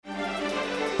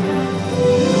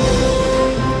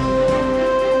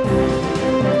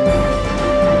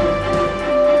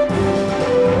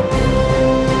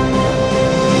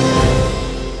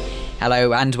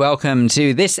Hello and welcome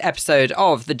to this episode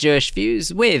of The Jewish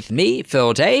Views with me,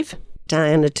 Phil Dave.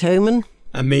 Diana Toman.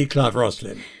 And me, Clive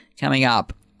Roslin. Coming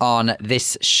up on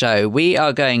this show, we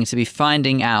are going to be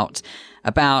finding out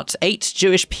about 8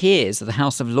 Jewish peers of the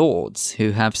House of Lords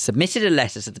who have submitted a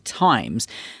letter to the Times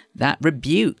that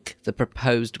rebuke the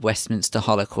proposed Westminster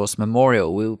Holocaust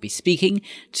Memorial. We will be speaking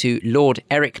to Lord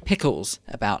Rt Pickles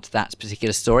about that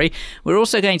particular story. We're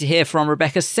also going to hear from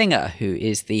Rebecca Singer, who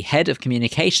is the head of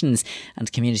communications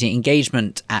and community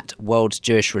engagement at World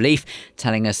Jewish Relief,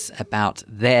 telling us about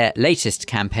their latest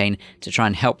campaign to try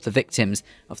and help the victims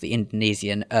of the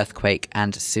Indonesian earthquake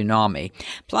and tsunami.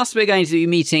 Plus, we're going to be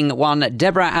meeting one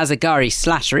Deborah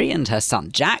Azagury-Slattery and her son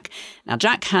Jack. Now,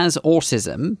 Jack has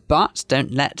autism, but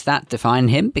don't let that define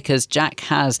him, because Jack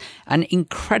has an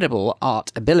incredible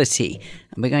art ability.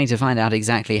 And we're going to find out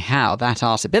exactly how that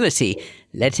art ability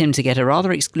led him to get a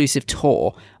rather exclusive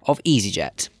tour of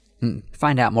EasyJet.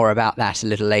 Find out more about that a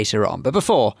little later on. But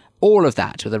before all of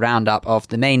that, with a roundup of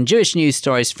the main Jewish news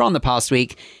stories from the past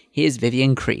week, here's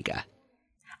Vivian Krieger.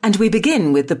 And we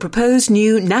begin with the proposed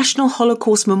new National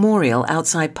Holocaust Memorial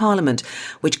outside Parliament,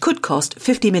 which could cost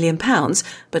 £50 million,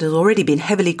 but has already been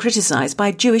heavily criticised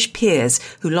by Jewish peers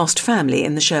who lost family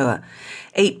in the Shoah.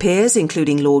 8 peers,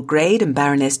 including Lord Grade and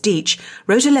Baroness Deach,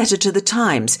 wrote a letter to the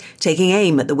Times, taking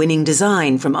aim at the winning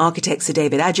design from architect Sir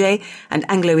David Adjaye and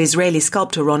Anglo-Israeli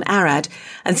sculptor Ron Arad,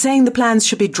 and saying the plans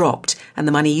should be dropped and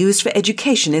the money used for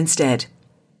education instead.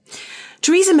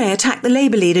 Theresa May attacked the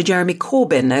Labour leader Jeremy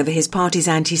Corbyn over his party's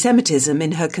anti-Semitism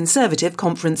in her Conservative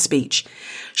conference speech.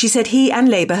 She said he and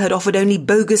Labour had offered only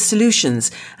bogus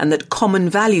solutions and that common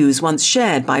values once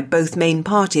shared by both main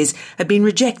parties had been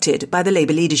rejected by the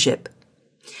Labour leadership.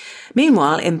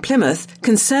 Meanwhile, in Plymouth,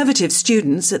 Conservative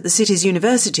students at the city's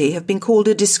university have been called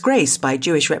a disgrace by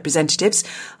Jewish representatives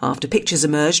after pictures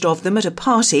emerged of them at a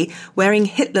party wearing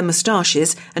Hitler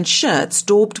moustaches and shirts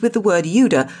daubed with the word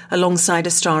Judah alongside a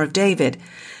Star of David.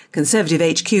 Conservative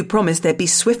HQ promised there'd be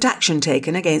swift action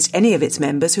taken against any of its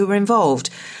members who were involved.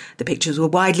 The pictures were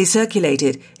widely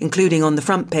circulated, including on the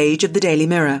front page of the Daily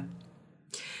Mirror.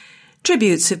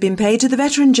 Tributes have been paid to the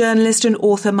veteran journalist and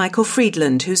author Michael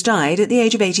Friedland, who's died at the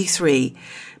age of 83.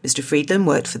 Mr. Friedland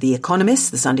worked for The Economist,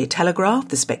 The Sunday Telegraph,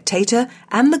 The Spectator,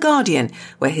 and The Guardian,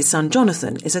 where his son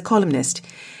Jonathan is a columnist.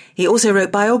 He also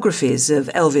wrote biographies of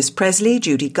Elvis Presley,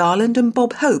 Judy Garland, and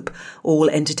Bob Hope, all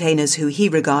entertainers who he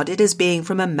regarded as being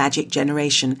from a magic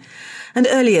generation. And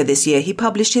earlier this year, he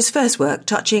published his first work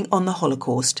touching on the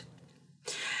Holocaust.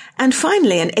 And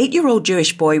finally, an 8-year-old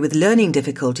Jewish boy with learning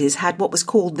difficulties had what was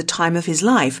called the time of his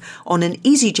life on an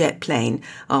EasyJet plane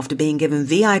after being given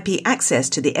VIP access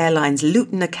to the airline's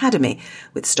Luton Academy,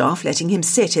 with staff letting him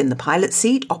sit in the pilot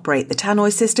seat, operate the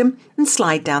tannoy system, and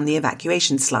slide down the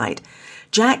evacuation slide.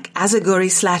 Jack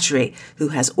Azagury-Slattery, who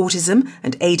has autism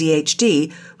and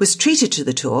ADHD, was treated to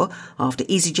the tour after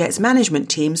EasyJet's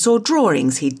management team saw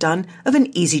drawings he'd done of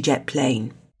an EasyJet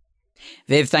plane.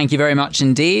 Viv, thank you very much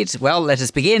indeed. Well, let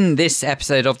us begin this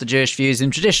episode of The Jewish Views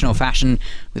in traditional fashion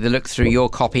with a look through your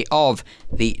copy of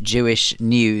the Jewish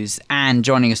News. And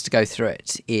joining us to go through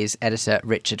it is editor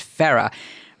Richard Ferrer.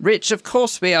 Rich, of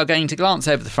course, we are going to glance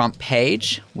over the front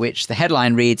page, which the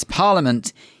headline reads,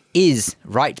 Parliament is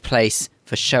right place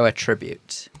for Shoah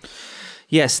tribute.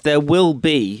 Yes, there will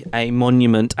be a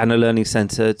monument and a learning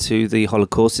centre to the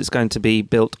Holocaust. It's going to be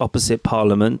built opposite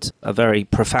Parliament, a very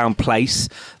profound place,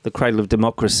 the cradle of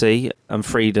democracy and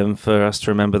freedom for us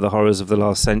to remember the horrors of the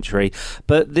last century.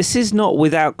 But this is not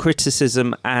without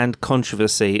criticism and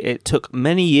controversy. It took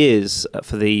many years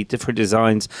for the different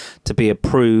designs to be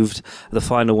approved. The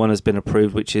final one has been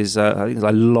approved, which is I think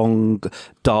like long,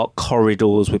 dark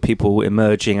corridors with people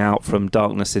emerging out from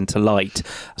darkness into light.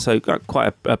 So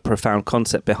quite a profound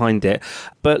concept behind it.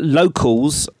 But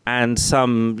locals and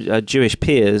some Jewish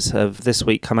peers have this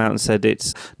week come out and said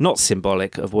it's not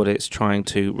symbolic of what it's trying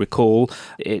to recall.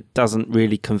 It doesn't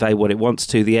really convey what it wants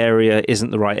to. The area isn't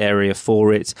the right area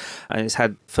for it. And it's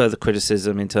had further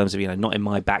criticism in terms of, not in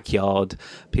my backyard.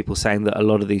 People saying that a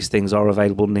lot of these things are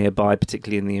available nearby,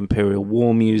 particularly in the Imperial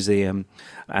War Museum,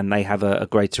 and they have a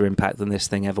greater impact than this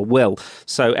thing ever will.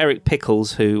 So Rt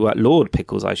Pickles, Lord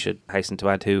Pickles, I should hasten to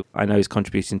add, who I know is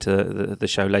contributing to the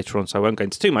show later on, so I won't go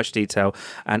into too much detail,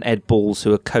 and Ed Balls,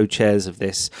 who are co-chairs of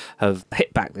this, have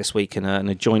hit back this week in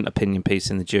a joint opinion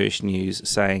piece in the Jewish News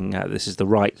saying this is the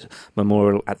right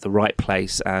memorial at the right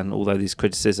place, and although these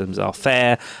criticisms are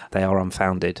fair, they are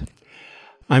unfounded.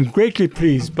 I'm greatly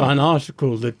pleased by an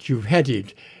article that you've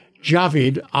headed,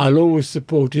 Javid, I'll always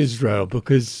support Israel,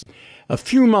 because a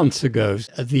few months ago,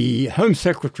 the Home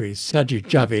Secretary, Sajid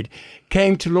Javid,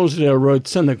 came to Lonsdale Road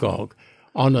Synagogue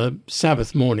on a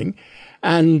Sabbath morning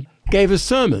and gave a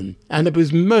sermon, and it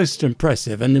was most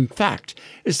impressive. And in fact,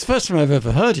 it's the first time I've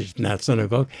ever heard it in that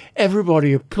synagogue.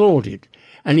 Everybody applauded,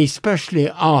 and he specially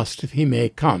asked if he may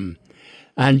come.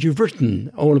 And you've written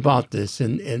all about this,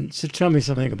 and so tell me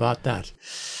something about that.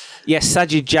 Yes,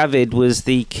 Sajid Javid was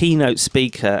the keynote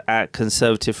speaker at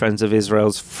Conservative Friends of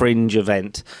Israel's Fringe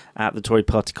event at the Tory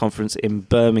Party conference in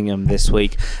Birmingham this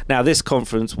week. Now, this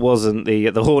conference wasn't the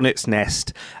hornet's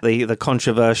nest, the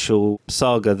controversial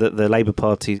saga that the Labour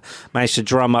Party managed to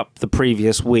drum up the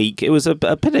previous week. It was a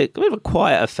bit of a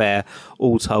quiet affair,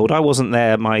 all told. I wasn't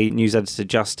there. My news editor,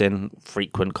 Justin,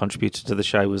 frequent contributor to the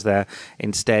show, was there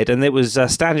instead. And it was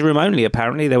standing room only,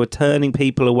 apparently. They were turning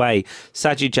people away.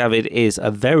 Sajid Javid is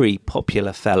a very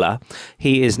popular fella.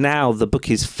 He is now the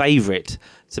bookie's favourite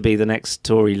to be the next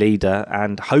Tory leader,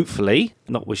 and hopefully,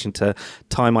 not wishing to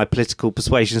tie my political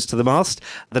persuasions to the mast,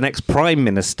 the next Prime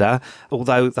Minister,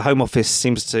 although the Home Office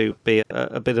seems to be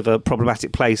a bit of a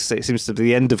problematic place. It seems to be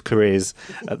the end of careers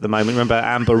at the moment. Remember,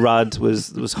 Amber Rudd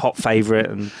was hot favourite,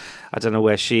 and I don't know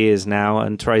where she is now,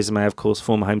 and Theresa May, of course,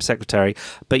 former Home Secretary.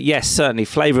 But yes, certainly,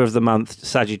 flavour of the month,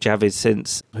 Sajid Javid,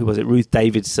 since, Ruth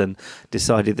Davidson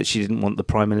decided that she didn't want the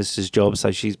Prime Minister's job,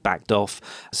 so she's backed off.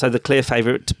 So the clear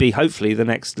favourite to be, hopefully, the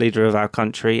next leader of our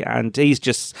country. And he's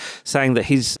just saying that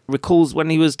he recalls when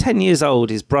he was 10 years old,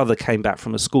 his brother came back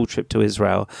from a school trip to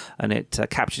Israel, and it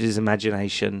captured his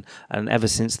imagination. And ever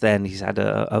since then, he's had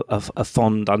a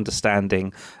fond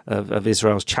understanding of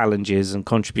Israel's challenges and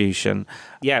contribution.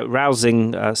 Yeah,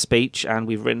 rousing speech, and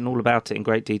we've written all about it in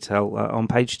great detail on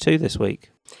page 2 this week.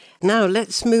 Now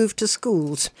let's move to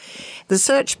schools. The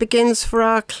search begins for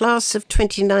our class of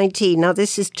 2019. Now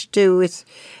this is to do with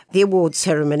the awards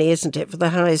ceremony, isn't it, for the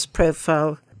highest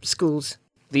profile schools?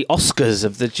 The Oscars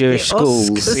of the Jewish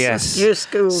schools, yes. Jewish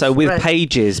schools, so with right.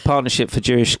 Pages, Partnership for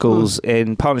Jewish Schools,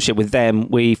 in partnership with them,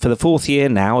 we, for the 4th year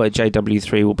now at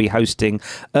JW3, will be hosting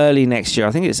early next year,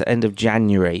 I think it's the end of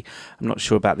January, I'm not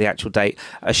sure about the actual date,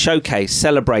 a showcase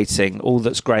celebrating all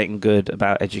that's great and good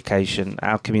about education.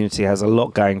 Our community has a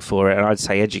lot going for it, and I'd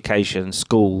say education,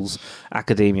 schools,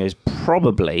 academia is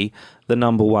probably the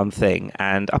number one thing.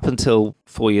 And up until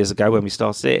 4 years ago when we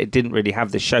started it didn't really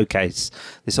have this showcase,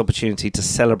 this opportunity to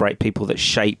celebrate people that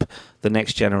shape the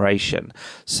next generation.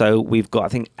 So we've got, I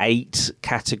think, 8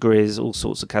 categories, all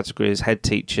sorts of categories: head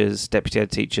teachers, deputy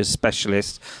head teachers,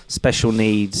 specialists, special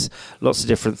needs, lots of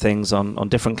different things on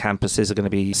different campuses are going to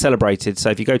be celebrated. So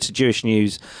if you go to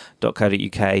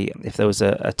jewishnews.co.uk, if there was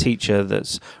a teacher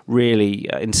that's really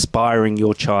inspiring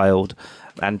your child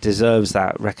and deserves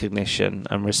that recognition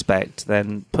and respect,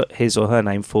 then put his or her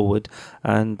name forward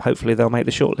and hopefully they'll make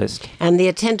the shortlist. And the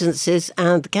attendances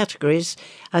and the categories,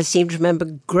 I seem to remember,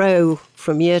 grow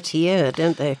from year to year,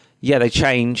 don't they? Yeah, they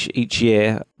change each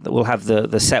year. We'll have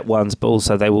the set ones, but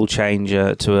also they will change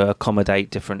to accommodate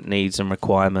different needs and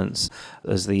requirements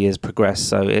as the years progress.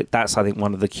 So that's, I think,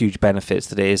 one of the huge benefits,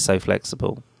 that it is so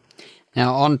flexible.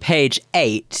 Now, on page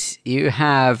 8, you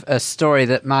have a story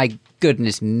that, my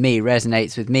goodness me,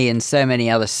 resonates with me and so many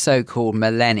other so-called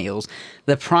millennials.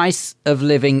 The price of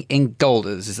living in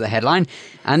Golders is the headline.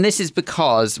 And this is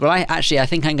because, well, I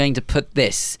think I'm going to put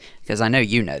this, because I know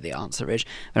you know the answer, Rich,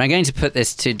 but I'm going to put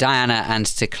this to Diana and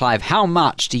to Clive. How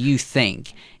much do you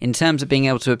think, in terms of being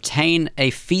able to obtain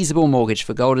a feasible mortgage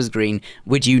for Golders Green,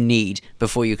 would you need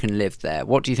before you can live there?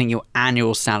 What do you think your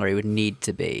annual salary would need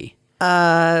to be?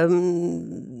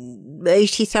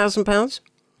 £80,000.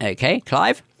 Okay,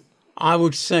 Clive? I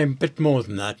would say a bit more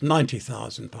than that,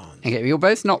 £90,000. Okay, you're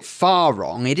both not far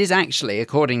wrong. It is actually,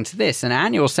 according to this, an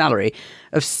annual salary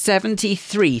of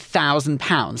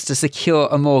 £73,000 to secure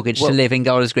a mortgage to live in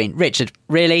Golders Green. Richard,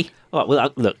 really? Oh,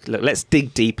 well, look, let's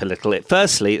dig deep a little.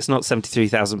 Firstly, it's not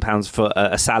 £73,000 for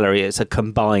a salary. It's a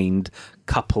combined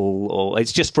couple, or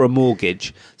it's just for a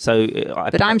mortgage. So,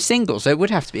 but I'm single, so it would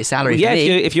have to be a salary for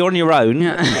me. If you're on your own.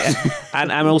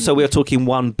 and also we're talking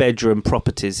 1-bedroom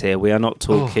properties here. We are not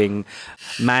talking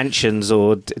mansions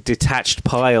or detached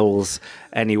piles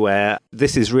anywhere.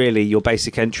 This is really your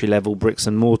basic entry-level bricks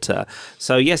and mortar.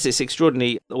 So, yes, it's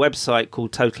extraordinary. A website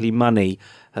called Totally Money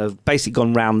have basically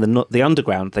gone round the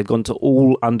underground. They've gone to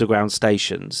all underground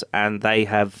stations and they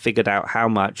have figured out how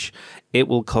much it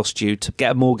will cost you to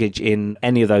get a mortgage in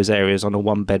any of those areas on a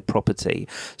 1-bed property.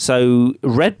 So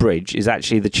Redbridge is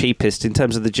actually the cheapest in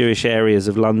terms of the Jewish areas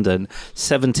of London,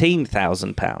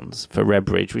 £17,000 for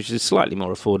Redbridge, which is slightly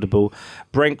more affordable.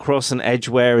 Brent Cross and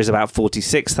Edgware is about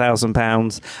 £46,000.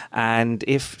 And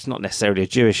if it's not necessarily a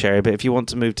Jewish area, but if you want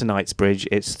to move to Knightsbridge,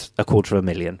 it's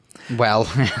 $250,000. Well,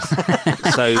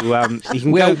 so you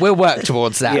can we'll work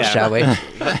towards that, shall we? Yeah.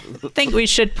 I think we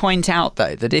should point out,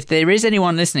 though, that if there is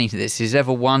anyone listening to this who's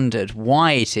ever wondered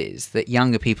why it is that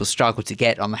younger people struggle to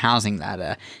get on the housing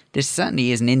ladder, this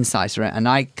certainly is an insight, and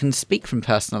I can speak from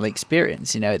personal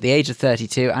experience. At the age of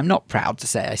 32, I'm not proud to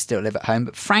say I still live at home,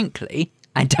 but frankly,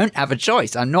 I don't have a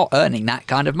choice. I'm not earning that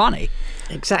kind of money.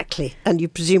 Exactly. And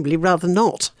you'd presumably rather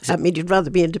not. I mean, you'd rather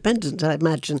be independent, I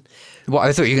imagine. What,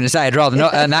 I thought you were going to say I'd rather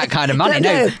not earn that kind of money.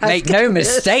 No, make no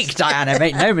mistake, Diana,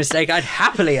 make no mistake. I'd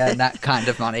happily earn that kind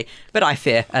of money. But I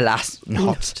fear, alas,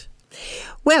 not.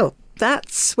 Well,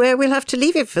 that's where we'll have to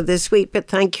leave it for this week. But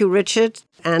thank you, Richard.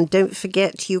 And don't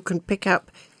forget, you can pick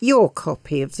up your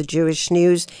copy of the Jewish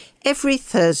News every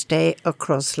Thursday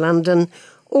across London,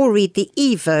 or read the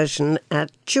e-version at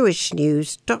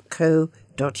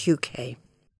jewishnews.co.uk.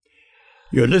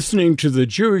 You're listening to the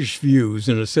Jewish Views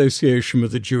in association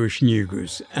with the Jewish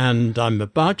News, and I'm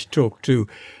about to talk to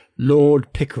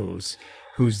Lord Pickles,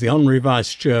 who's the Honorary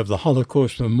Vice Chair of the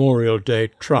Holocaust Memorial Day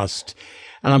Trust.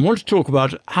 And I want to talk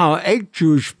about how 8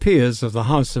 Jewish peers of the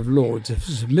House of Lords have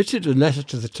submitted a letter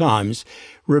to the Times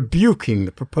rebuking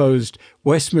the proposed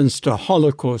Westminster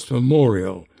Holocaust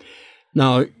Memorial.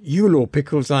 Now, you, Lord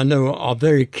Pickles, I know, are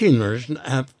very keen on it and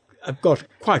have got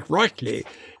quite rightly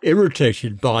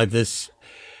irritated by this.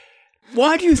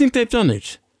 Why do you think they've done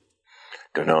it?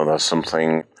 Don't know. That's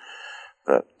something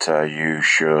that you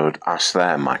should ask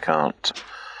them. I can't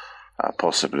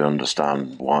possibly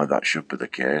understand why that should be the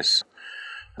case.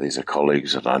 These are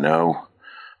colleagues that I know,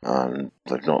 and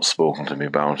they've not spoken to me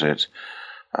about it.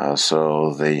 I've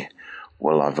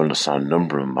understood a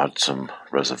number of them had some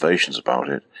reservations about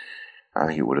it. I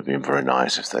think it would have been very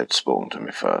nice if they'd spoken to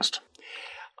me first.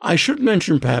 I should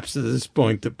mention perhaps at this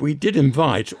point that we did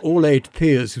invite all 8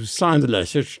 peers who signed the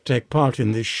letter to take part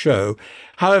in this show.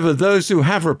 However, those who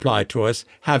have replied to us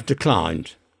have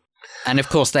declined. And of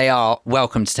course, they are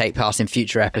welcome to take part in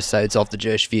future episodes of the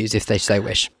Jewish Views if they so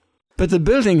wish. But the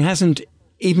building hasn't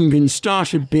even been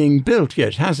started being built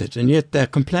yet, has it? And yet they're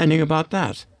complaining about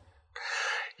that.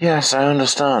 Yes, I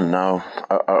understand. Now,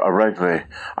 I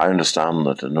understand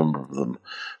that a number of them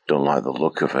don't like the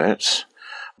look of it,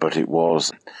 but it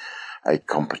was a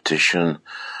competition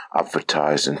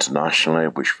advertised internationally,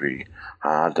 which we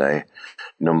had a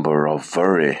number of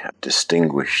very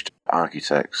distinguished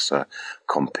architects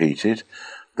competed.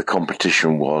 The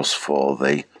competition was for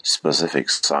the specific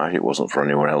site. It wasn't for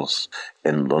anywhere else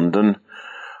in London.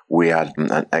 We had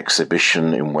an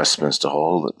exhibition in Westminster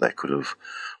Hall that they could have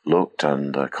looked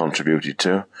and contributed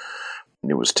to.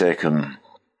 It was taken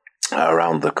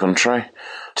around the country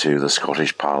to the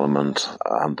Scottish Parliament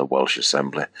and the Welsh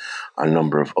Assembly, a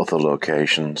number of other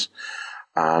locations,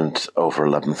 and over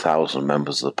 11,000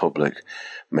 members of the public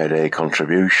made a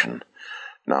contribution.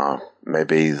 Now,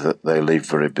 maybe that they live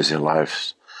very busy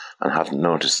lives and hadn't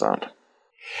noticed that.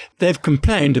 They've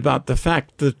complained about the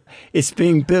fact that it's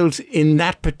being built in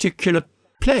that particular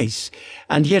place,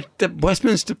 and yet the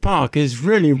Westminster Park is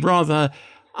really rather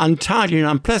untidy and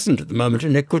unpleasant at the moment,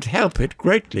 and it could help it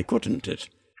greatly, couldn't it?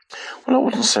 Well, I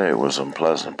wouldn't say it was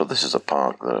unpleasant, but this is a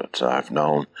park that I've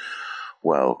known,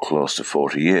 well, close to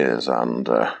 40 years, and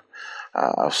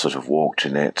I've sort of walked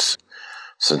in it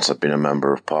since I've been a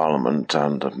Member of Parliament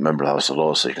and a Member of the House of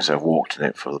Lords, so you can say I've walked in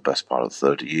it for the best part of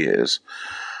 30 years.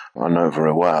 I know it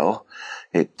very well.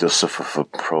 It does suffer for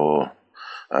poor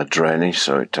drainage,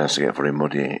 so it tends to get very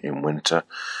muddy in winter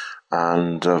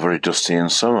and very dusty in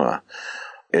summer.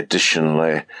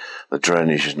 Additionally, the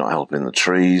drainage is not helping the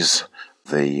trees.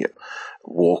 The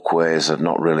walkways are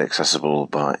not really accessible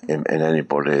in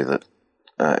anybody that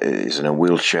is in a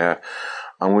wheelchair.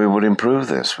 And we would improve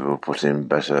this. We would put in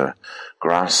better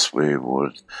grass. We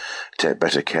would take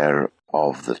better care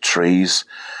of the trees,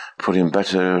 put in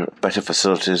better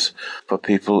facilities for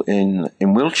people in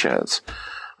wheelchairs.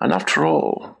 And after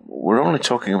all, we're only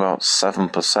talking about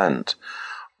 7%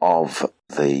 of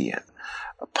the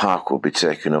park will be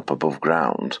taken up above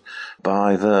ground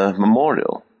by the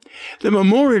memorial. The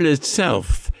memorial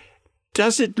itself,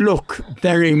 does it look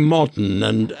very modern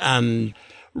and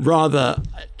rather,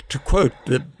 to quote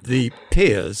the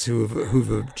peers who've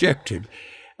objected,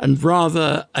 and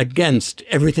rather against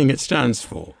everything it stands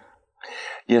for?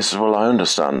 Yes, well, I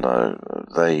understand.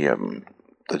 They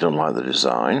don't like the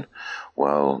design.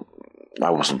 Well, I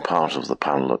wasn't part of the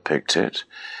panel that picked it.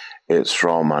 It's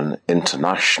from an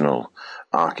international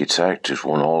architect who's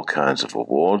won all kinds of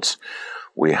awards.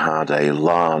 We had a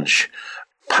large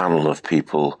panel of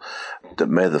people that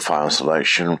made the final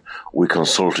selection. We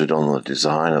consulted on the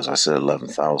design, as I said,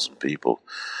 11,000 people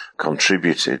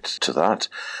contributed to that.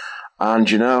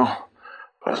 And, you know,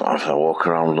 as I walk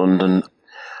around London,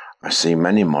 I see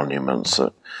many monuments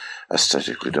that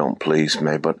aesthetically don't please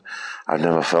me, but I've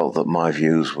never felt that my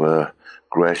views were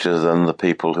greater than the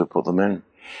people who put them in.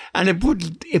 And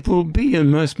it will be a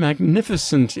most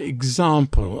magnificent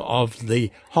example of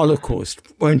the Holocaust,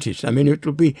 won't it? I mean, it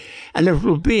will be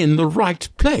in the right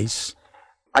place.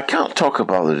 I can't talk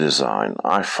about the design.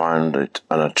 I find it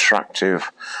an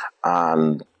attractive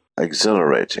and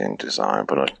exhilarating design,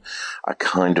 but I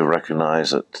kind of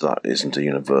recognise that isn't a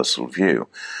universal view.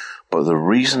 But the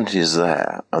reason it is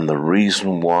there, and the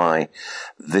reason why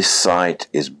this site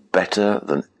is better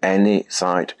than any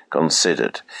site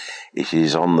considered, it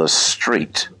is on the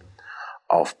street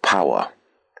of power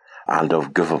and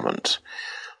of government,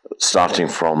 starting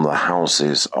from the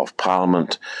Houses of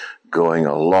Parliament, going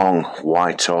along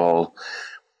Whitehall,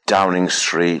 Downing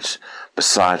Street,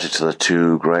 beside it to the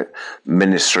two great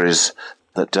ministries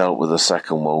that dealt with the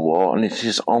Second World War, and it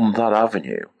is on that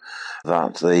avenue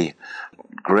that the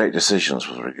great decisions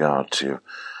with regard to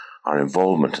our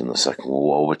involvement in the Second World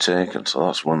War were taken. So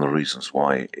that's one of the reasons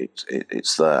why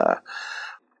it's there.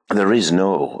 There is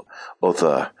no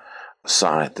other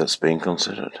site that's being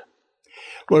considered.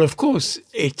 Well, of course,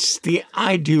 it's the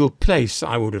ideal place,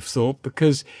 I would have thought,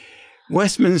 because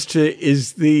Westminster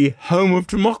is the home of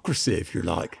democracy, if you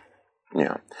like.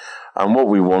 Yeah. And what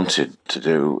we wanted to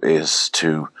do is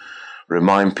to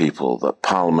remind people that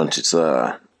Parliament is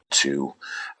there to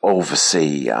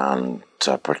oversee and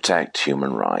to protect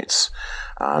human rights.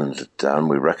 And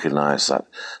we recognise that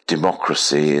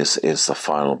democracy is the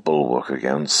final bulwark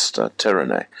against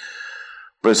tyranny.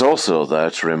 But it's also there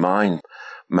to remind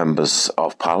members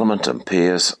of Parliament and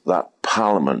peers that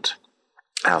Parliament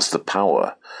has the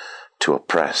power to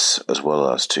oppress as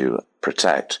well as to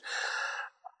protect.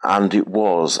 And it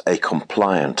was a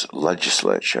compliant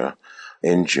legislature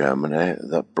in Germany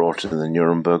that brought in the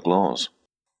Nuremberg laws.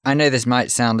 I know this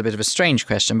might sound a bit of a strange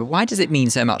question, but why does it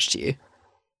mean so much to you?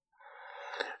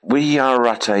 We are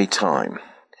at a time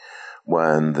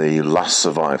when the last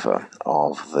survivor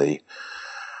of the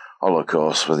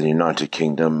Holocaust with the United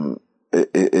Kingdom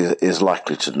is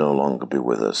likely to no longer be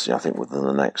with us. I think within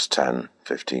the next 10,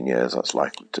 15 years, that's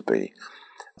likely to be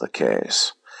the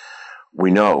case. We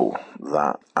know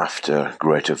that after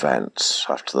great events,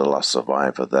 after the last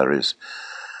survivor, there is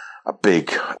a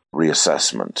big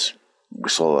reassessment. We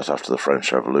saw that after the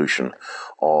French Revolution,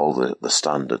 all the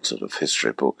standard sort of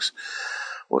history books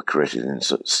were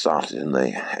started in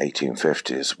the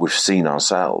 1850s. We've seen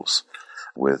ourselves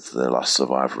with the last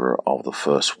survivor of the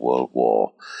First World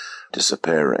War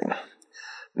disappearing.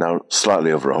 Now,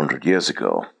 slightly over 100 years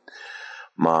ago,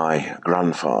 my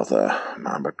grandfather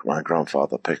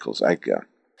Pickles, Edgar,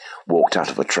 walked out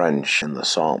of a trench in the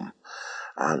Somme,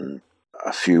 and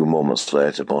a few moments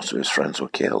later, most of his friends were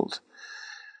killed.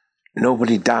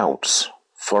 Nobody doubts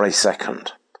for a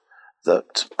second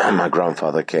that my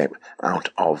grandfather came out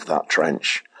of that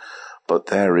trench. But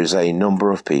there is a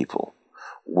number of people,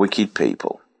 wicked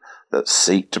people, that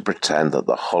seek to pretend that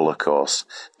the Holocaust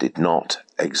did not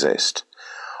exist,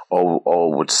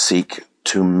 or would seek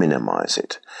to minimize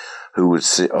it, who would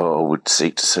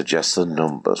seek to suggest the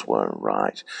numbers weren't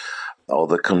right, or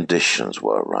the conditions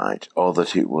were right, or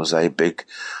that it was a big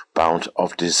bout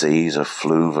of disease, a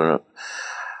flu.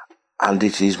 And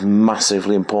it is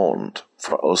massively important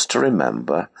for us to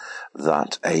remember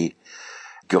that a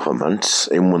government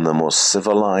in one of the most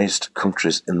civilized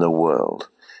countries in the world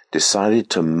decided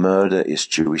to murder its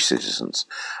Jewish citizens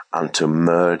and to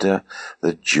murder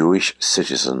the Jewish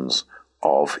citizens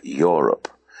of Europe.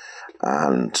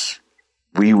 And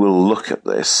we will look at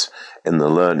this in the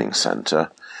Learning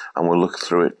Centre, and we'll look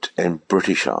through it in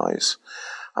British eyes.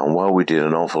 And while we did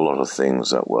an awful lot of things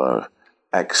that were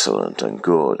excellent and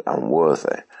good and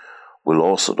worthy, we'll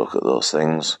also look at those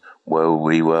things where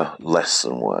we were less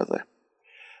than worthy.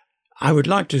 I would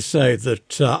like to say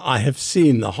that I have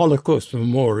seen the Holocaust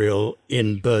Memorial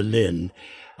in Berlin,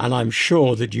 and I'm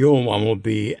sure that your one will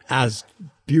be as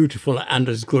beautiful and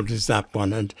as good as that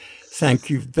one. And thank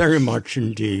you very much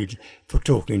indeed for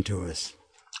talking to us.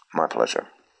 My pleasure.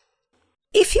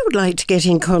 If you would like to get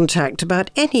in contact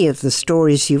about any of the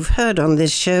stories you've heard on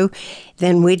this show,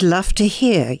 then we'd love to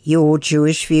hear your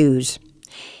Jewish views.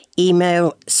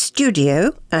 Email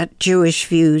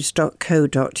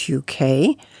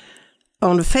studio@jewishviews.co.uk.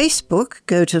 On Facebook,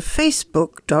 go to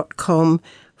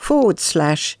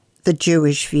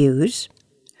facebook.com/thejewishviews.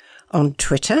 On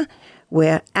Twitter,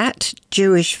 we're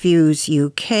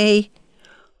 @JewishViewsUK,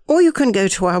 or you can go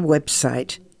to our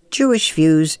website,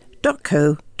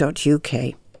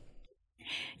 jewishviews.co.uk.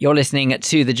 You're listening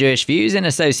to The Jewish Views in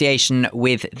association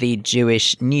with the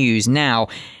Jewish News. Now,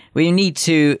 we need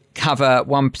to cover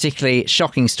one particularly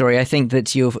shocking story. I think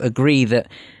that you'll agree that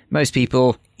most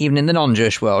people, even in the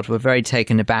non-Jewish world, were very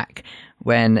taken aback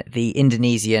when the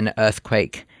Indonesian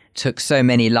earthquake took so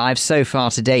many lives. So far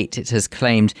to date, it has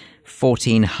claimed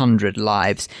 1,400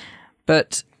 lives.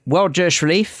 But World Jewish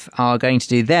Relief are going to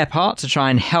do their part to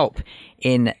try and help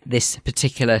in this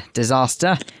particular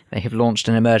disaster. They have launched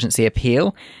an emergency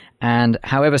appeal. And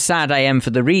however sad I am for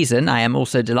the reason, I am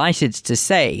also delighted to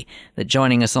say that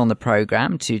joining us on the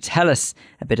programme to tell us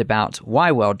a bit about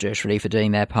why World Jewish Relief are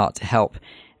doing their part to help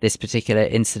this particular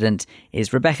incident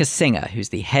is Rebecca Singer, who's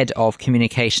the Head of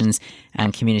Communications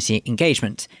and Community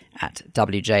Engagement at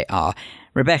WJR.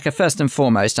 Rebecca, first and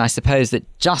foremost, I suppose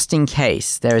that just in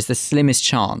case there is the slimmest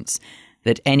chance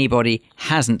that anybody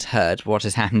hasn't heard what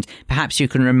has happened, perhaps you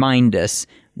can remind us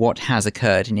what has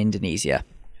occurred in Indonesia.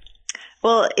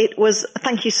 Well,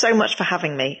 thank you so much for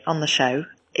having me on the show.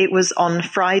 It was on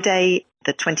Friday,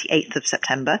 the 28th of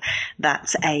September,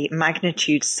 that a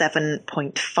magnitude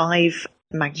 7.5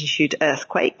 magnitude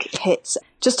earthquake hit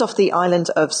just off the island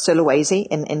of Sulawesi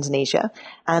in Indonesia.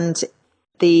 And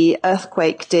the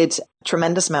earthquake did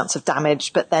tremendous amounts of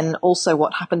damage, but then also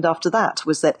what happened after that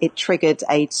was that it triggered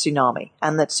a tsunami,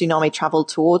 and the tsunami traveled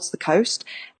towards the coast,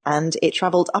 and it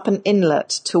traveled up an inlet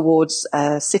towards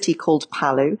a city called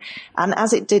Palu. And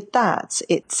as it did that,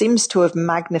 it seems to have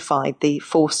magnified the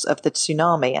force of the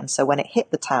tsunami. And so when it hit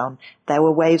the town, there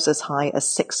were waves as high as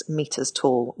 6 meters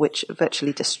tall, which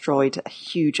virtually destroyed a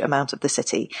huge amount of the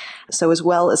city. So as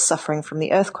well as suffering from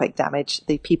the earthquake damage,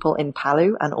 the people in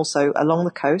Palu and also along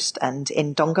the coast and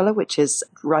in Donggala, which is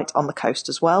right on the coast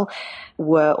as well,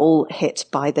 were all hit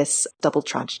by this double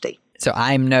tragedy. So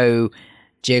I'm no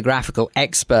geographical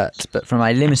expert, but from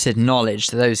my limited knowledge,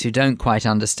 to those who don't quite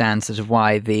understand sort of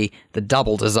why the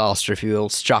double disaster, if you will,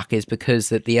 struck, is because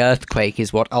that the earthquake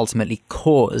is what ultimately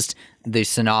caused the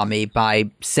tsunami by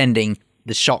sending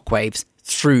the shockwaves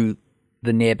through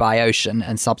the nearby ocean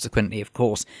and subsequently, of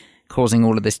course, causing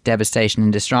all of this devastation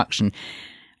and destruction.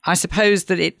 I suppose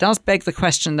that it does beg the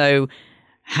question, though,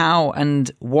 how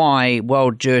and why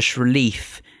World Jewish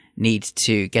Relief need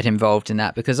to get involved in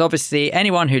that, because obviously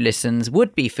anyone who listens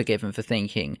would be forgiven for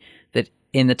thinking that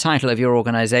in the title of your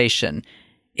organisation,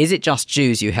 is it just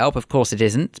Jews you help? Of course it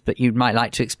isn't, but you might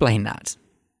like to explain that.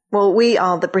 Well, we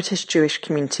are the British Jewish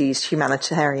Community's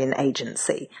humanitarian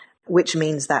agency, which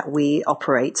means that we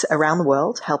operate around the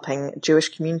world helping Jewish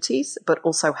communities, but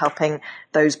also helping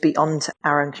those beyond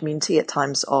our own community at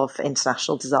times of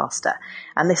international disaster.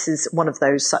 And this is one of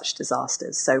those such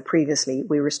disasters. So previously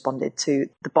we responded to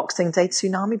the Boxing Day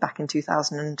tsunami back in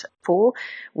 2004.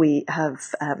 We have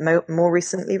more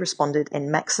recently responded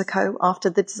in Mexico after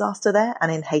the disaster there,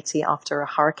 and in Haiti after a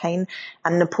hurricane,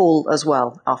 and Nepal as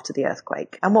well after the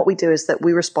earthquake. And what we do is that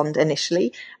we respond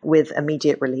initially with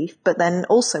immediate relief, but then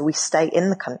also we stay in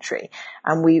the country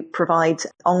and we provide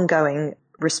ongoing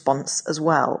response as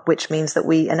well, which means that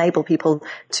we enable people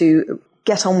to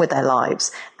get on with their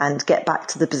lives and get back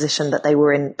to the position that they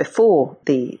were in before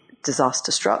the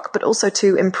disaster struck, but also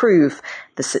to improve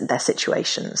their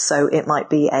situation. So it might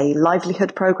be a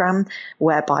livelihood program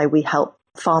whereby we help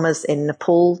farmers in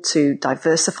Nepal to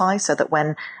diversify so that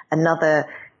when another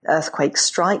earthquake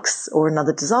strikes or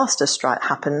another disaster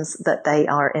happens, that they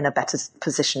are in a better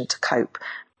position to cope.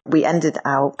 We ended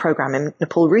our program in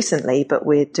Nepal recently, but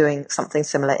we're doing something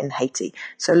similar in Haiti.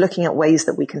 So looking at ways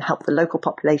that we can help the local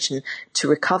population to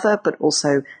recover, but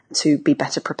also to be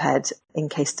better prepared in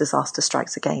case disaster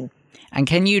strikes again. And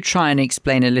can you try and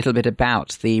explain a little bit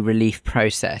about the relief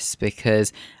process?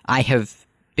 Because I have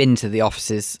been to the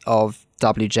offices of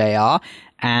WJR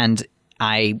and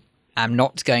I'm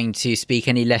not going to speak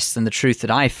any less than the truth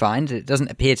that I find. It doesn't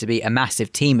appear to be a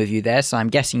massive team of you there, so I'm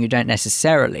guessing you don't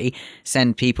necessarily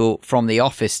send people from the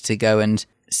office to go and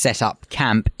set up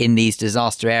camp in these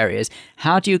disaster areas.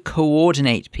 How do you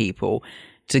coordinate people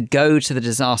to go to the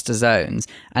disaster zones,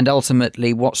 and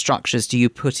ultimately what structures do you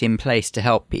put in place to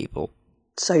help people?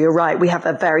 So you're right, we have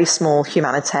a very small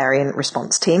humanitarian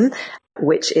response team,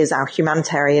 which is our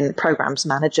humanitarian programs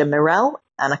manager, Mirelle,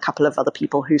 and a couple of other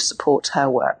people who support her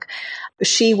work.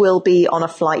 She will be on a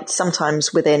flight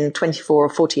sometimes within 24 or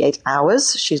 48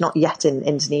 hours. She's not yet in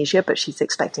Indonesia, but she's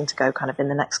expecting to go kind of in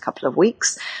the next couple of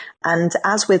weeks. And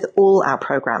as with all our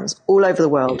programs all over the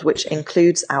world, which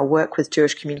includes our work with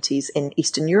Jewish communities in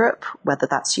Eastern Europe, whether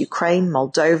that's Ukraine,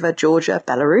 Moldova, Georgia,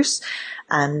 Belarus,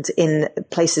 and in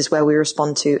places where we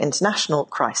respond to international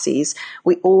crises,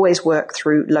 we always work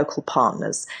through local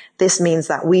partners. This means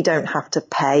that we don't have to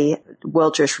pay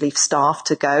World Jewish Relief staff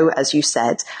to go, as you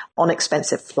said, on expense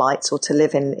expensive flights or to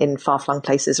live in far-flung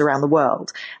places around the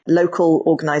world. Local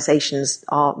organizations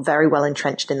are very well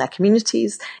entrenched in their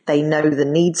communities. They know the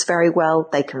needs very well.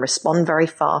 They can respond very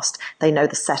fast. They know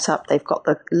the setup. They've got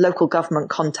the local government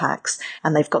contacts,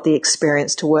 and they've got the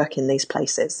experience to work in these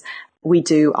places. We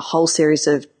do a whole series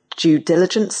of due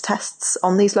diligence tests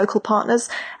on these local partners,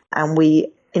 and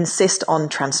we insist on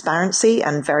transparency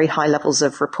and very high levels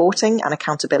of reporting and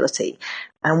accountability.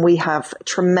 And we have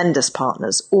tremendous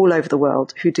partners all over the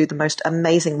world who do the most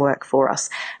amazing work for us.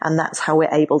 And that's how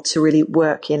we're able to really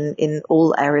work in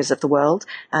all areas of the world,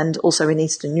 and also in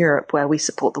Eastern Europe, where we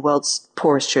support the world's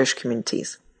poorest Jewish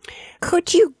communities.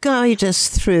 Could you guide us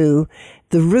through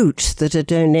the route that a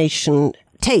donation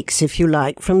takes, if you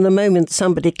like, from the moment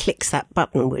somebody clicks that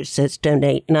button which says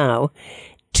donate now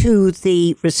to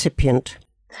the recipient?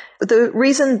 The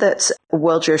reason that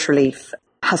World Jewish Relief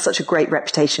has such a great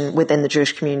reputation within the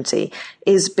Jewish community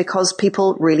is because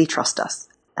people really trust us,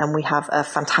 and we have a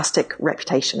fantastic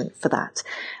reputation for that.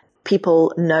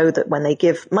 People know that when they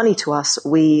give money to us,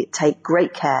 we take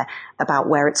great care about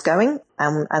where it's going.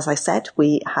 And as I said,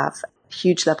 we have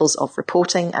huge levels of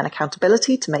reporting and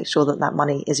accountability to make sure that that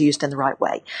money is used in the right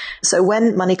way. So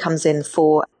when money comes in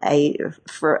for a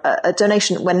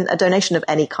donation, when a donation of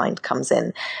any kind comes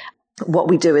in, what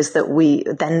we do is that we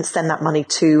then send that money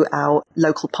to our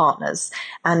local partners,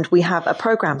 and we have a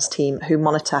programs team who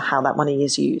monitor how that money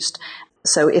is used.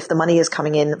 So if the money is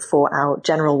coming in for our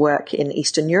general work in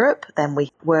Eastern Europe, then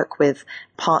we work with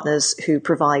partners who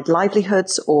provide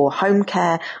livelihoods or home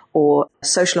care or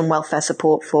social and welfare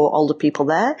support for older people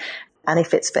there. And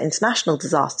if it's for international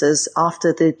disasters,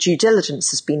 after the due diligence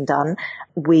has been done,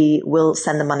 we will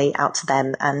send the money out to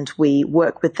them, and we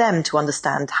work with them to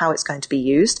understand how it's going to be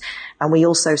used. And we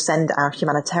also send our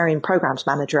humanitarian programs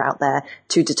manager out there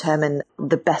to determine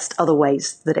the best other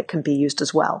ways that it can be used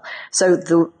as well. So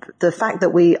the fact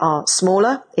that we are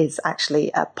smaller is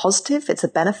actually a positive. It's a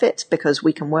benefit because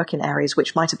we can work in areas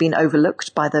which might have been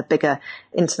overlooked by the bigger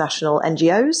international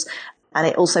NGOs. And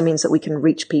it also means that we can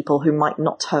reach people who might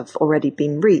not have already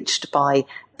been reached by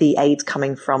the aid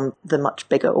coming from the much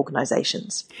bigger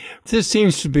organizations. This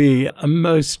seems to be a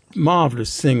most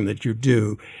marvelous thing that you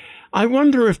do. I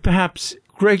wonder if perhaps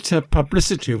greater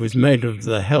publicity was made of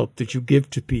the help that you give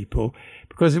to people,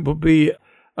 because it will be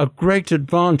a great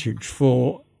advantage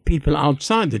for people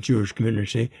outside the Jewish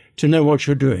community to know what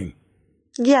you're doing.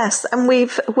 Yes, and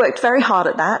we've worked very hard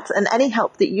at that, and any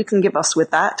help that you can give us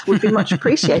with that would be much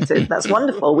appreciated. That's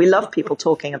wonderful. We love people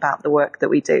talking about the work that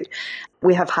we do.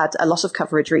 We have had a lot of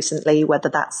coverage recently, whether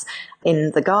that's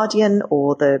in The Guardian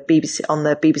or the BBC, on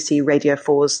the BBC Radio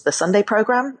 4's The Sunday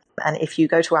programme. And if you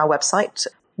go to our website,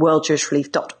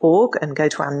 worldjewishrelief.org, and go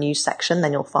to our news section,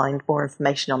 then you'll find more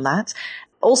information on that.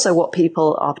 Also, what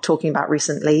people are talking about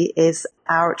recently is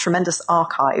our tremendous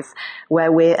archive,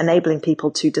 where we're enabling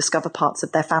people to discover parts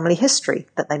of their family history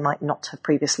that they might not have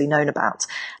previously known about.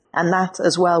 And that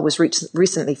as well was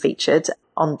recently featured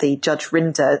on the Judge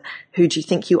Rinder Who Do You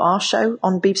Think You Are show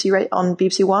on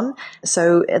BBC One.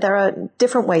 So there are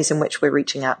different ways in which we're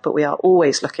reaching out, but we are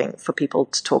always looking for people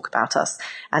to talk about us.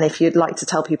 And if you'd like to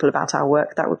tell people about our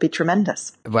work, that would be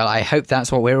tremendous. Well, I hope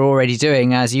that's what we're already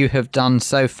doing, as you have done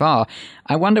so far.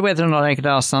 I wonder whether or not I could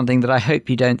ask something that I hope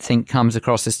you don't think comes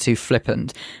across as too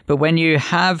flippant. But when you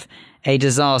have a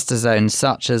disaster zone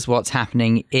such as what's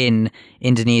happening in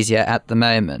Indonesia at the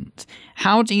moment,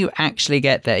 how do you actually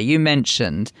get there? You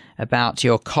mentioned about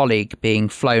your colleague being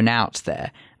flown out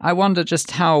there. I wonder just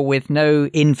how, with no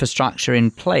infrastructure in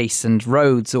place and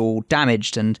roads all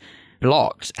damaged and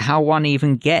blocked, how one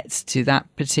even gets to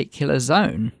that particular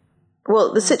zone.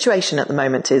 Well, the situation at the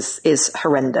moment is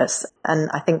horrendous. And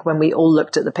I think when we all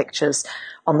looked at the pictures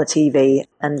on the TV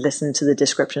and listened to the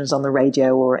descriptions on the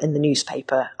radio or in the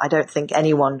newspaper, I don't think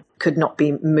anyone could not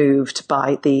be moved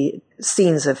by the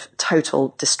scenes of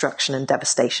total destruction and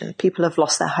devastation. People have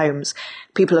lost their homes.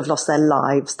 People have lost their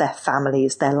lives, their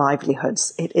families, their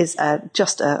livelihoods. It is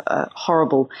just a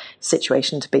horrible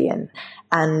situation to be in.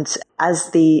 And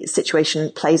as the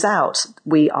situation plays out,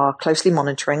 we are closely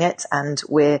monitoring it, and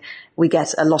we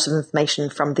get a lot of information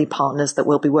from the partners that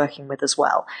we'll be working with as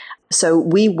well. So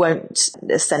we won't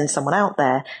send someone out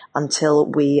there until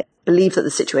we believe that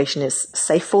the situation is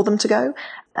safe for them to go,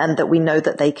 and that we know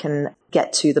that they can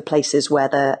get to the places where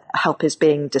the help is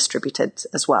being distributed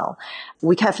as well.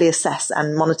 We carefully assess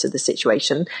and monitor the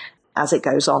situation as it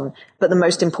goes on. But the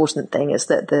most important thing is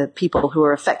that the people who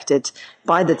are affected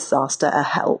by the disaster are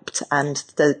helped, and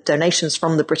the donations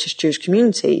from the British Jewish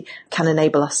community can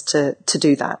enable us to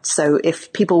do that. So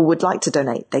if people would like to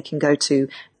donate, they can go to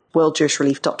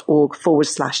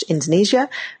worldjewishrelief.org/Indonesia,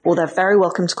 or they're very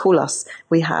welcome to call us.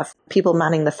 We have people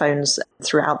manning the phones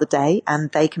throughout the day,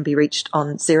 and they can be reached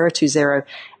on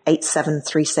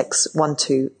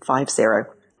 020-8736-1250.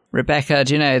 Rebecca,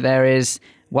 do you know, there is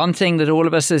one thing that all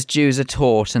of us as Jews are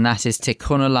taught, and that is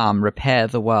tikkun olam, repair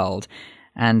the world.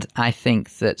 And I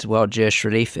think that World Jewish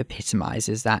Relief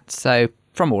epitomises that. So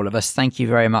from all of us, thank you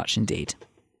very much indeed.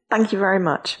 Thank you very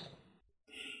much.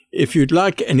 If you'd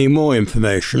like any more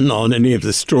information on any of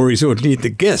the stories or indeed the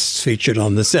guests featured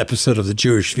on this episode of The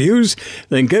Jewish Views,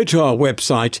 then go to our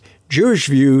website,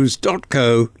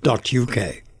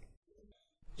 jewishviews.co.uk.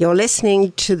 You're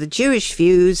listening to The Jewish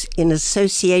Views in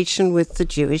association with The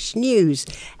Jewish News,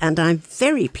 and I'm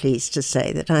very pleased to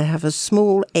say that I have a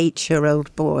small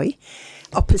 8-year-old boy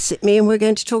opposite me, and we're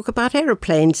going to talk about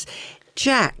aeroplanes.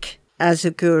 Jack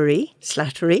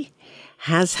Azagury-Slattery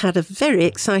has had a very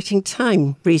exciting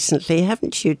time recently,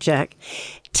 haven't you, Jack?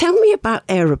 Tell me about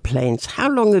aeroplanes. How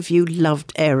long have you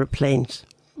loved aeroplanes?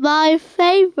 My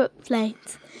favourite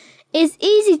planes is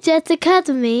EasyJet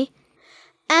Academy,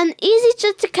 and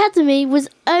EasyJet Academy was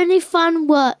only fun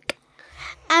work.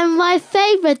 And my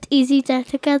favourite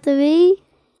EasyJet Academy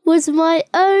was my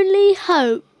only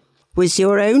hope. Was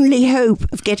your only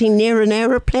hope of getting near an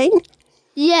aeroplane?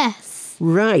 Yes.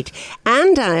 Right.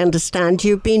 And I understand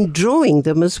you've been drawing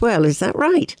them as well, is that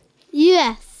right?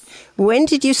 Yes. When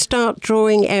did you start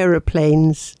drawing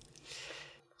aeroplanes?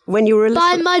 When you were a little...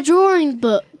 By my drawing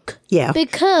book. Yeah.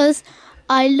 Because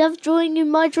I love drawing in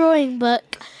my drawing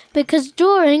book. Because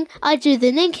drawing, I do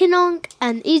the Ninkinong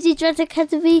and EasyJet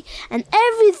Academy and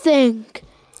everything.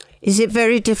 Is it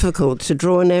very difficult to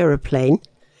draw an aeroplane?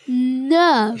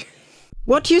 No.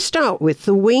 What do you start with,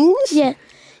 the wings? Yeah.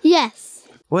 Yes.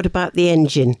 What about the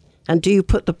engine? And do you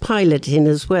put the pilot in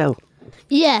as well?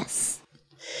 Yes.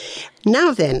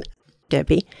 Now then,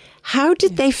 Debbie, how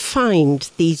did they find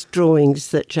these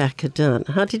drawings that Jack had done?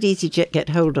 How did EasyJet get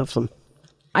hold of them?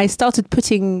 I started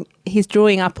putting his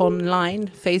drawing up online,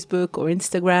 Facebook or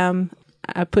Instagram.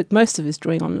 I put most of his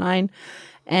drawing online,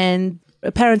 and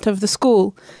a parent of the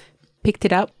school picked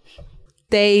it up.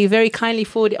 They very kindly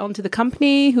forwarded it on to the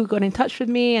company, who got in touch with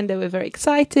me, and they were very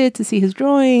excited to see his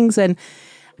drawings, and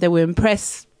they were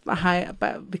impressed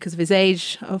because of his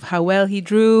age, of how well he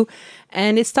drew.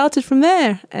 And it started from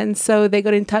there. And so they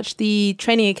got in touch. The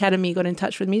training academy got in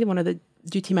touch with me, one of the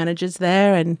duty managers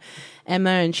there, and Emma,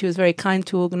 and she was very kind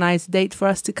to organise a date for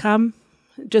us to come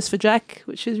just for Jack,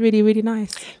 which was really, really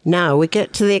nice. Now we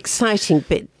get to the exciting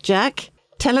bit. Jack,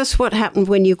 tell us what happened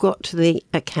when you got to the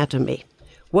academy.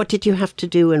 What did you have to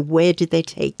do and where did they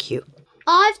take you?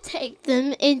 I've taken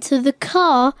them into the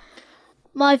car.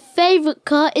 My favourite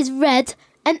car is red,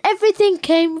 and everything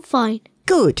came fine.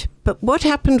 Good. But what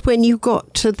happened when you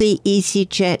got to the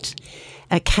EasyJet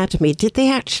Academy? Did they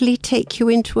actually take you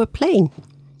into a plane?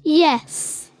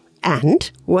 Yes. And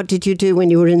what did you do when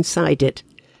you were inside it?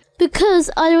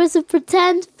 Because I was a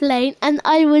pretend plane and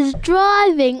I was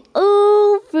driving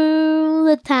all through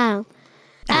the town.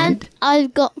 And I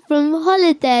got from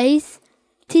holidays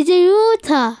to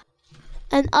Gibraltar.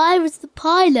 And I was the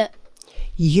pilot.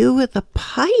 You were the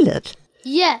pilot?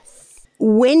 Yes.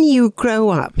 When you grow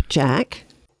up, Jack,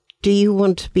 do you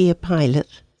want to be a pilot?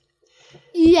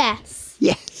 Yes.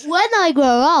 Yes. When I grow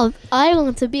up, I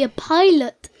want to be a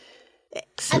pilot.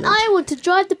 Excellent. And I want to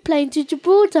drive the plane to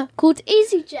Gibraltar called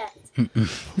EasyJet.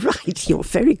 Right, you're a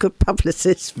very good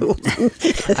publicist for them.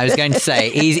 I was going to say,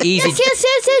 EasyJet.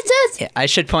 Yes. Yeah, I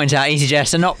should point out,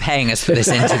 EasyJet are not paying us for this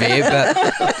interview, but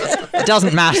it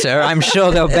doesn't matter. I'm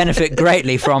sure they'll benefit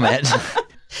greatly from it.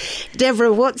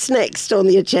 Deborah, what's next on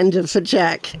the agenda for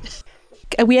Jack?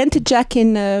 We entered Jack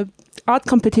in an art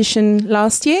competition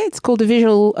last year. It's called the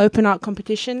Visual Open Art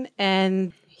Competition,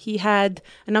 and he had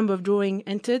a number of drawings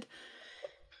entered.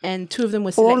 And 2 of them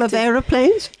were selected. All of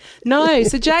aeroplanes? No,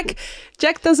 so Jack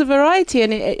does a variety,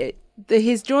 and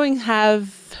his drawings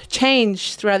have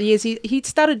changed throughout the years. He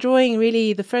started drawing,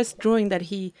 really, the first drawing that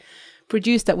he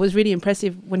produced that was really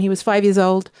impressive when he was 5 years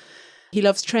old. He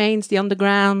loves trains, the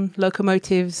underground,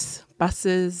 locomotives,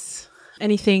 buses,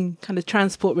 anything kind of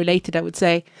transport related, I would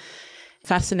say,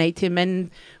 fascinate him. And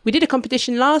we did a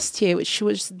competition last year, which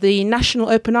was the National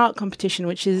Open Art Competition,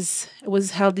 which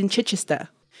was held in Chichester.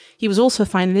 He was also a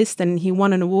finalist and he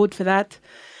won an award for that,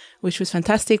 which was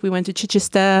fantastic. We went to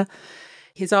Chichester.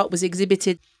 His art was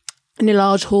exhibited in a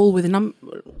large hall with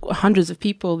hundreds of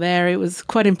people there. It was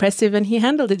quite impressive and he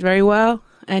handled it very well.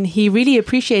 And he really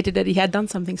appreciated that he had done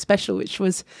something special, which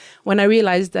was when I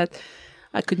realized that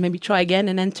I could maybe try again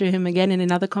and enter him again in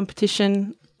another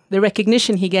competition. The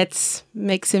recognition he gets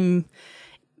gives him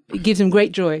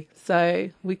great joy. So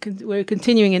we're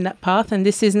continuing in that path. And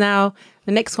this is now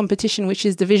the next competition, which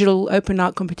is the visual open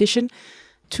art competition.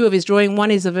 2 of his drawing.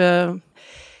 One is of a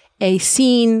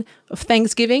scene of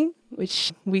Thanksgiving,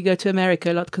 which we go to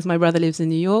America a lot because my brother lives in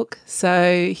New York.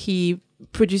 So he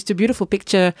produced a beautiful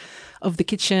picture of the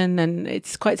kitchen, and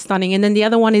it's quite stunning. And then the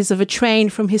other one is of a train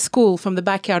from his school, from the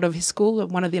backyard of his school,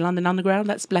 one of the London Underground.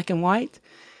 That's black and white.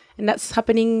 And that's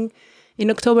happening in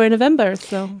October and November.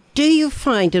 So, do you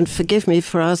find, and forgive me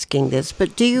for asking this,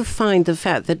 but do you find the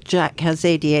fact that Jack has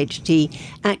ADHD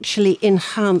actually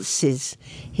enhances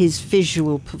his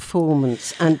visual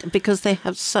performance, and because they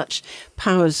have such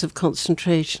powers of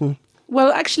concentration?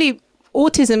 Well, actually,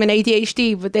 autism and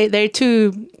ADHD, but they're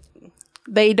two.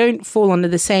 They don't fall under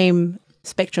the same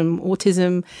spectrum.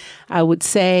 Autism, I would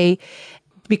say,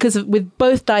 because with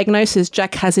both diagnoses,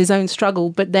 Jack has his own struggle,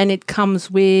 but then it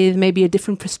comes with maybe a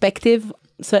different perspective,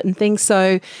 certain things.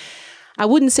 So I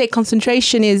wouldn't say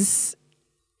concentration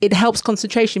it helps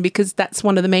concentration, because that's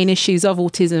one of the main issues of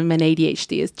autism and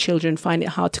ADHD is children find it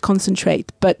hard to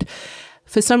concentrate. But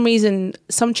for some reason,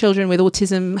 some children with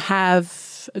autism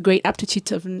have a great aptitude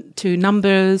to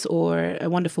numbers or a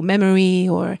wonderful memory,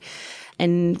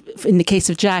 and in the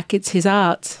case of Jack, it's his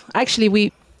art. Actually,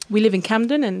 we live in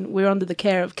Camden, and we're under the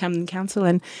care of Camden Council,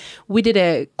 and we did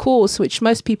a course which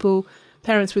most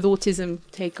parents with autism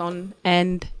take on,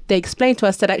 and they explained to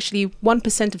us that actually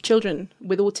 1% of children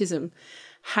with autism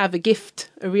have a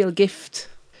real gift,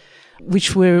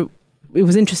 which it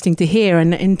was interesting to hear.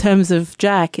 And in terms of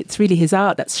Jack, it's really his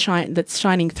art that's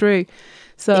shining through.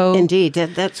 So indeed,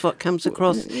 that's what comes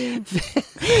across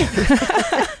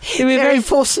we're very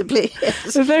forcibly.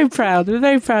 Yes. We're very proud. We're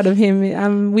very proud of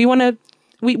him. We want to.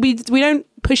 We don't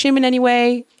push him in any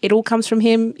way. It all comes from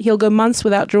him. He'll go months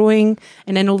without drawing,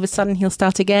 and then all of a sudden he'll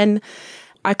start again.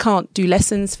 I can't do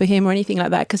lessons for him or anything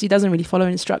like that because he doesn't really follow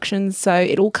instructions. So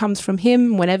it all comes from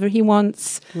him whenever he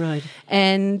wants. Right.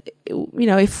 And,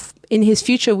 if in his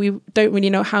future, we don't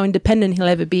really know how independent he'll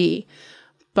ever be.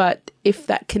 But if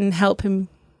that can help him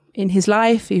in his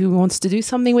life, if he wants to do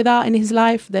something with art in his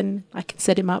life, then I can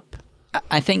set him up.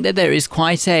 I think that there is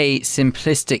quite a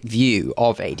simplistic view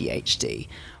of ADHD,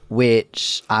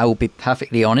 which I will be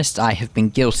perfectly honest, I have been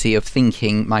guilty of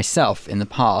thinking myself in the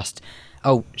past.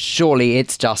 Oh, surely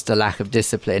it's just a lack of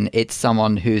discipline. It's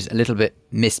someone who's a little bit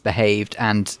misbehaved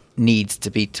and needs to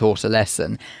be taught a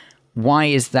lesson. Why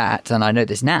is that? And I know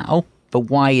this now, but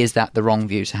why is that the wrong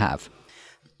view to have?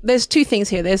 There's 2 things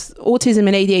here. There's autism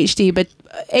and ADHD, but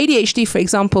ADHD, for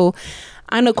example,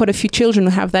 I know quite a few children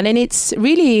who have that, and it's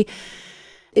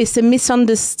a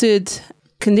misunderstood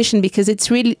condition because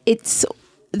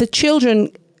the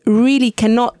children really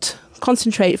cannot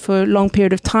concentrate for a long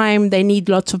period of time. They need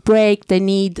lots of break. They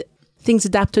need things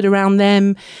adapted around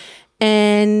them,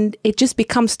 and it just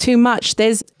becomes too much.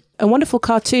 There's a wonderful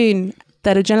cartoon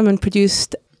that a gentleman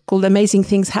produced called Amazing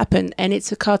Things Happen, and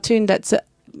it's a cartoon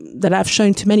that I've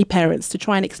shown to many parents to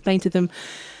try and explain to them.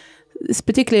 It's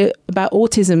particularly about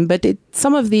autism, but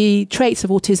some of the traits of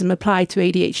autism apply to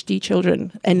ADHD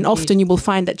children. And often you will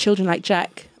find that children like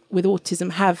Jack with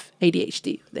autism have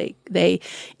ADHD. They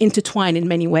intertwine in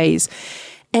many ways.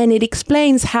 And it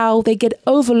explains how they get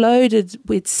overloaded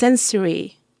with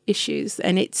sensory issues,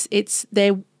 and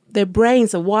their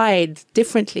brains are wired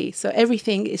differently. So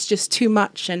everything is just too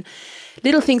much. And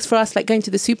little things for us like going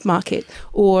to the supermarket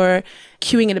or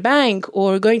queuing in a bank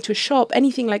or going to a shop,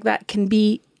 anything like that can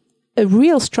be a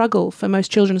real struggle for most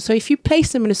children. So if you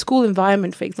place them in a school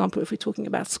environment, for example, if we're talking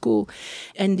about school,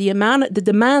 and the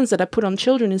demands that are put on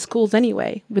children in schools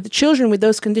anyway, with the children with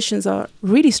those conditions are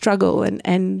really struggle,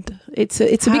 and it's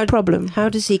a big problem. How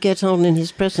does he get on in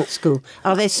his present school?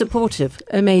 Are they supportive?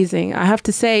 Amazing. I have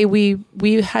to say we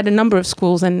had a number of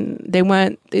schools, and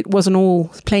it wasn't all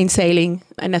plain sailing.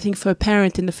 And I think for a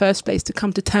parent in the first place to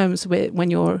come to terms with when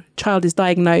your child is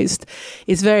diagnosed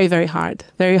is very, very hard.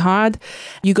 Very hard.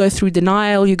 You go through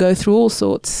denial, you go through all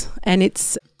sorts. And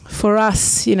it's, for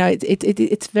us,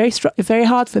 it's very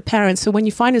hard for parents. So when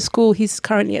you find a school, he's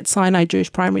currently at Sinai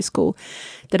Jewish Primary School,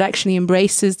 that actually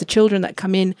embraces the children that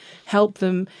come in, help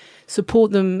them,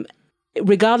 support them,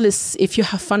 regardless if you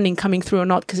have funding coming through or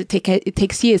not, because it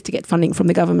takes years to get funding from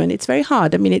the government. It's very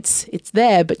hard. I mean, it's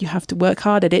there, but you have to work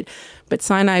hard at it. But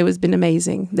Sinai has been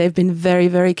amazing. They've been very,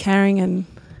 very caring, and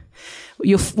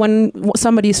when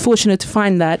somebody is fortunate to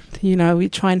find that, we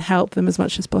try and help them as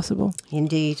much as possible.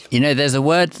 Indeed. There's a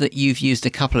word that you've used a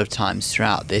couple of times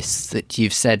throughout this that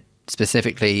you've said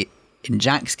specifically in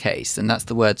Jack's case, and that's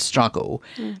the word struggle.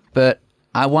 But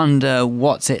I wonder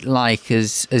what's it like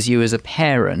as you as a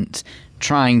parent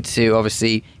trying to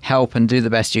obviously help and do the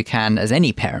best you can as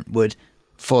any parent would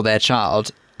for their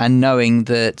child, and knowing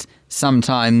that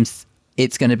sometimes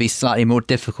it's going to be slightly more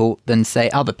difficult than, say,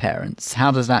 other parents.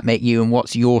 How does that make you, and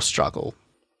what's your struggle?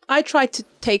 I try to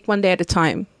take one day at a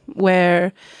time,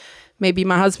 where maybe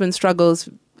my husband struggles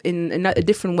in a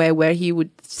different way, where he would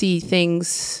see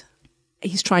things,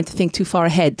 he's trying to think too far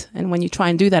ahead. And when you try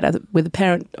and do that as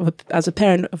a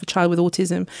parent of a child with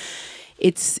autism,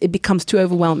 it becomes too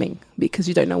overwhelming because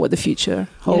you don't know what the future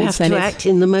holds. You have to act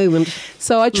in the moment.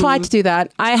 So I try to do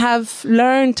that. I have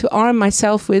learned to arm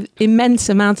myself with immense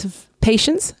amounts of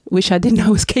patience, which I didn't know I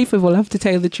was capable of, to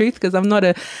tell you the truth, because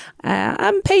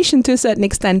I'm patient to a certain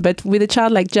extent, but with a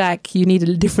child like Jack, you need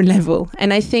a different level.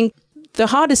 And I think the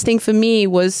hardest thing for me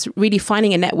was really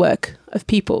finding a network of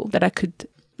people that I could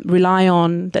rely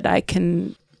on, that I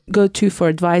can go to for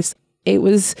advice. It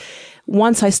was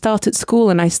once I started school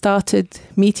and I started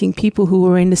meeting people who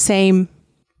were in the same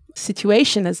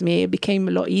situation as me, it became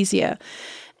a lot easier.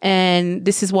 And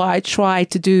this is what I try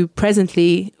to do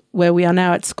presently, where we are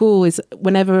now at school, is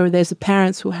whenever there's a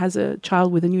parent who has a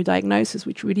child with a new diagnosis,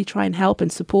 which really try and help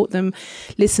and support them,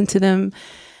 listen to them,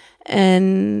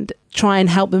 and try and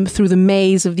help them through the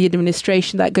maze of the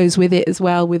administration that goes with it as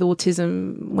well, with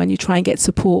autism. When you try and get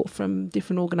support from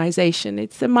different organisations,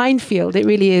 it's a minefield. It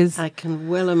really is. I can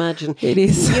well imagine. It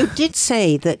is. You did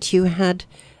say that you had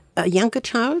a younger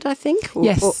child, I think?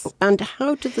 Yes. And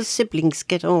how do the siblings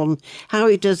get on?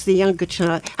 How does the younger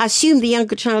child... I assume the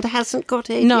younger child hasn't got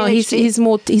ADHD? No,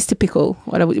 he's typical,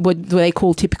 what they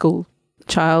call typical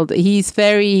child.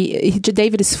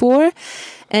 David is 4,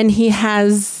 and he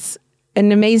has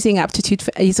an amazing aptitude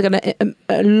he's got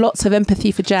lots of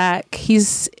empathy for Jack.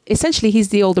 He's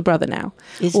the older brother now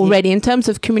already in terms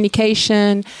of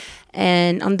communication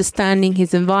and understanding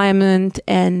his environment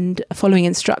and following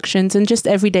instructions and just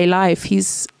everyday life.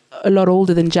 He's a lot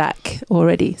older than Jack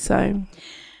already. So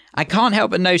I can't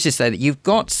help but notice, though, that you've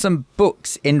got some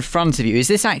books in front of you. Is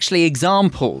this actually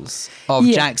examples of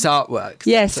Jack's artwork?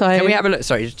 Yes. Can we have a look?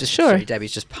 Sorry, sure.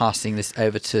 Debbie's just passing this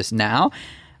over to us now.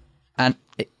 And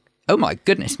oh my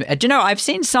goodness. Do you know, I've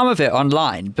seen some of it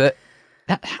online, but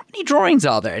how many drawings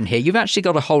are there in here? You've actually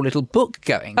got a whole little book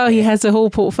going. Oh, he has a whole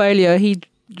portfolio. He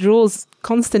draws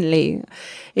constantly.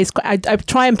 I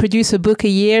try and produce a book a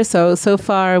year. So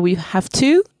far we have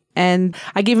 2. And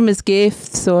I give them as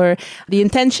gifts, or the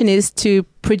intention is to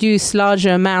produce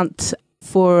larger amount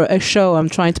for a show I'm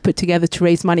trying to put together to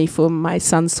raise money for my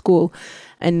son's school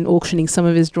and auctioning some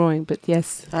of his drawing. But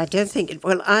yes. I don't think...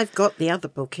 Well, I've got the other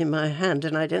book in my hand,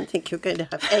 and I don't think you're going to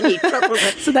have any trouble.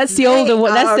 So that's the older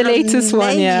one. That's the latest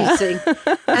one, yeah.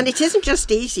 And it isn't just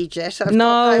EasyJet.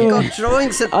 I've got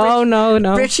drawings of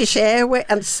British Airways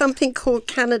and something called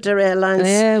Canada Airlines.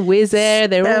 Yeah, Wizz Air,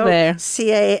 they're all there.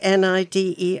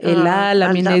 CANIDER.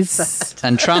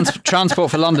 And Transport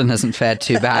for London hasn't fared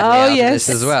too badly out of this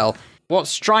as well. What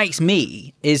strikes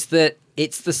me is that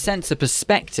it's the sense of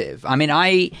perspective. I mean,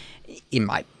 in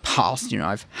my past,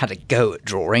 I've had a go at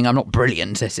drawing. I'm not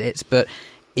brilliant at it, but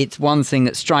it's one thing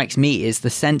that strikes me is the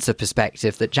sense of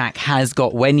perspective that Jack has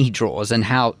got when he draws, and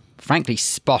how, frankly,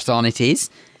 spot on it is.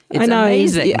 It's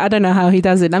amazing. I don't know how he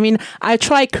does it. I mean, I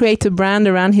try to create a brand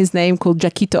around his name called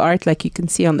Jackito Art, like you can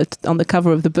see on the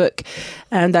cover of the book.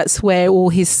 And that's where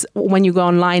when you go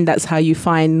online, that's how you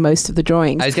find most of the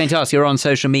drawings. I was going to ask, you're on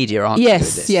social media, aren't you?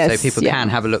 Yes. So people can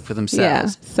have a look for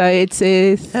themselves. Yeah. So it's...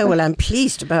 Oh, well, I'm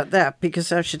pleased about that,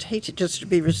 because I should hate it just to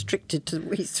be restricted to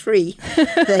we 3.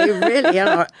 They really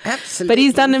are absolutely... But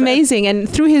he's done amazing. And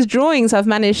through his drawings, I've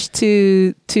managed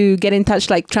to get in touch,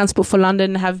 like Transport for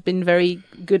London have been very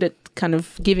good at kind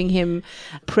of giving him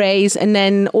praise. And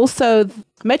then also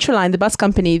Metroline, the bus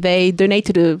company, they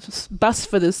donated a bus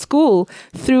for the school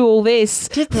through all this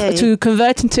to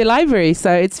convert into a library.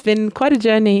 So it's been quite a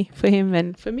journey for him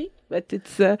and for me. But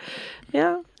it's,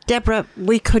 Deborah,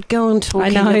 we could go on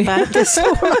talking about this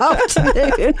all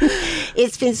afternoon.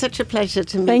 It's been such a pleasure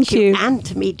to meet you and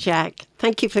to meet Jack.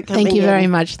 Thank you for coming. Thank you very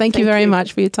much. Thank you very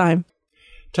much for your time.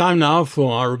 Time now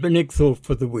for our Rabbinic Thought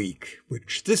for the week,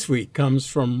 which this week comes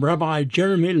from Rabbi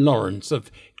Jeremy Lawrence of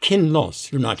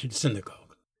Kinloss United Synagogue.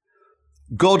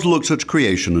 God looked at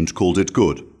creation and called it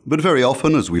good, but very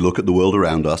often as we look at the world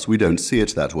around us, we don't see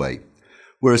it that way.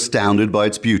 We're astounded by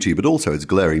its beauty, but also its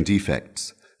glaring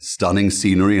defects. Stunning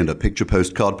scenery and a picture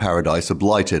postcard paradise are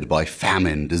blighted by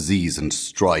famine, disease, and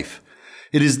strife.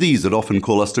 It is these that often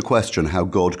call us to question how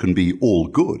God can be all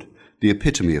good, the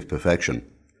epitome of perfection.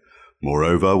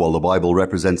 Moreover, while the Bible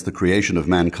represents the creation of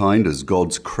mankind as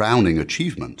God's crowning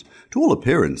achievement, to all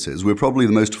appearances we're probably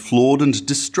the most flawed and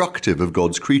destructive of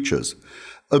God's creatures,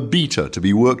 a beta to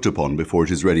be worked upon before it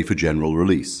is ready for general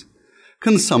release.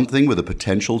 Can something with a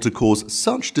potential to cause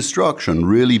such destruction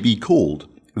really be called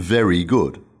very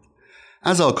good?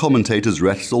 As our commentators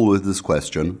wrestle with this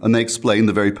question and they explain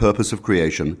the very purpose of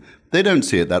creation, they don't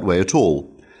see it that way at all.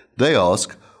 They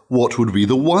ask, what would be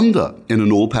the wonder in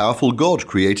an all-powerful God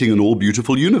creating an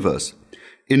all-beautiful universe?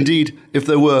 Indeed, if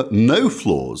there were no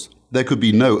flaws, there could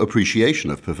be no appreciation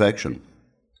of perfection.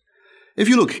 If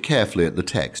you look carefully at the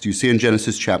text, you see in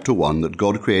Genesis chapter 1 that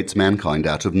God creates mankind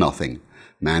out of nothing.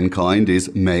 Mankind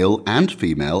is male and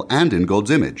female and in God's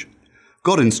image.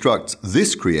 God instructs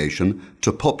this creation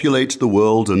to populate the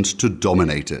world and to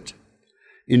dominate it.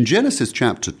 In Genesis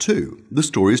chapter 2, the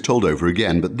story is told over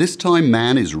again, but this time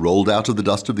man is rolled out of the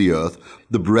dust of the earth,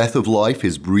 the breath of life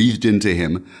is breathed into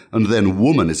him, and then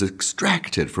woman is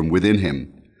extracted from within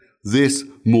him. This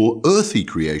more earthy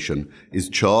creation is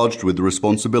charged with the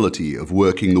responsibility of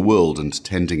working the world and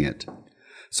tending it.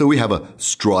 So we have a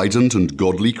strident and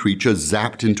godly creature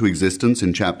zapped into existence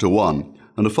in chapter 1,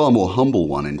 and a far more humble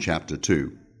one in chapter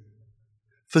 2.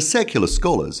 For secular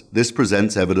scholars, this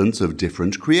presents evidence of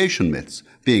different creation myths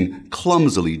being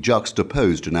clumsily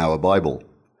juxtaposed in our Bible.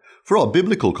 For our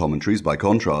biblical commentaries, by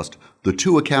contrast, the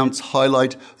two accounts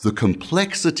highlight the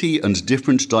complexity and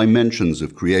different dimensions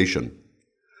of creation.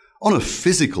 On a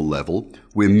physical level,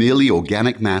 we're merely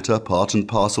organic matter, part and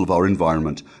parcel of our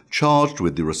environment, charged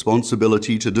with the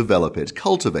responsibility to develop it,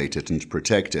 cultivate it, and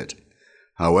protect it.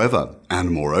 However, and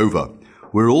moreover,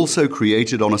 we're also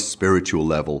created on a spiritual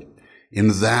level.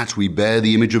 In that we bear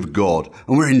the image of God,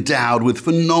 and we're endowed with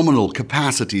phenomenal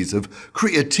capacities of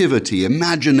creativity,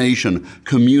 imagination,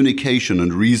 communication,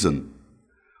 and reason.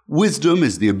 Wisdom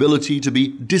is the ability to be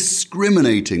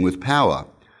discriminating with power,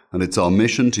 and it's our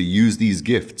mission to use these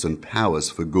gifts and powers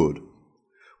for good.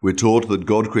 We're taught that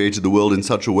God created the world in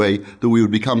such a way that we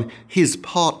would become His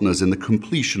partners in the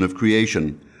completion of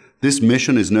creation. This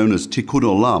mission is known as Tikkun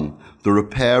Olam, the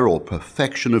repair or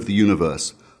perfection of the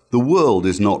universe. The world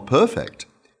is not perfect.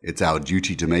 It's our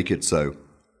duty to make it so.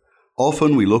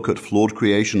 Often we look at flawed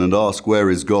creation and ask, where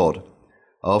is God?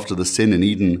 After the sin in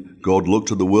Eden, God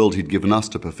looked at the world He'd given us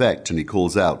to perfect, and He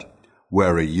calls out,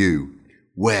 where are you?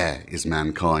 Where is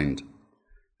mankind?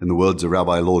 In the words of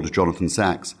Rabbi Lord Jonathan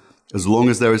Sacks, as long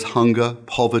as there is hunger,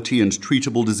 poverty, and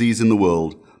treatable disease in the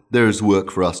world, there is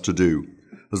work for us to do.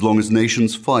 As long as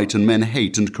nations fight and men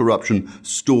hate and corruption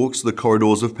stalks the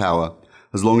corridors of power,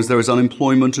 as long as there is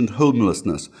unemployment and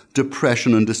homelessness,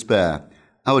 depression and despair,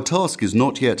 our task is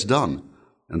not yet done,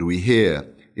 and we hear,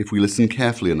 if we listen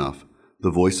carefully enough, the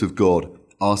voice of God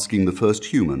asking the first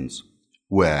humans,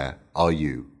 where are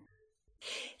you?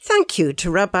 Thank you to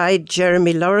Rabbi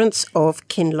Jeremy Lawrence of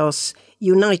Kinloss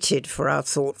United for our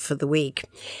thought for the week.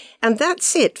 And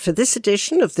that's it for this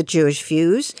edition of the Jewish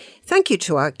Views. Thank you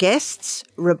to our guests,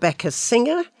 Rebecca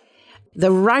Singer,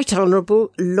 the Right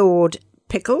Honourable Lord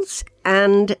Pickles,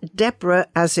 and Deborah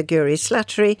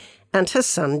Azagury-Slattery and her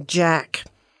son Jack.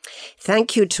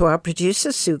 Thank you to our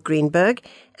producer Sue Greenberg,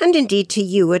 and indeed to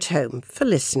you at home for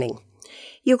listening.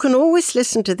 You can always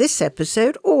listen to this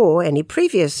episode or any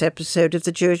previous episode of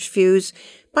the Jewish Views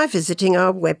by visiting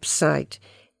our website,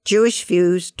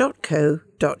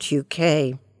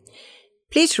 jewishviews.co.uk.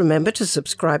 Please remember to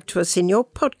subscribe to us in your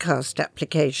podcast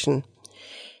application.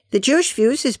 The Jewish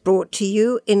Views is brought to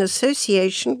you in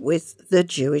association with the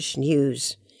Jewish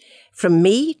News. From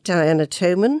me, Diana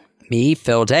Toman. Me,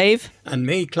 Phil Dave. And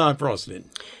me, Clive Roslin.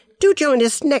 Do join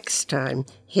us next time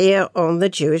here on the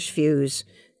Jewish Views.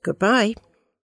 Goodbye.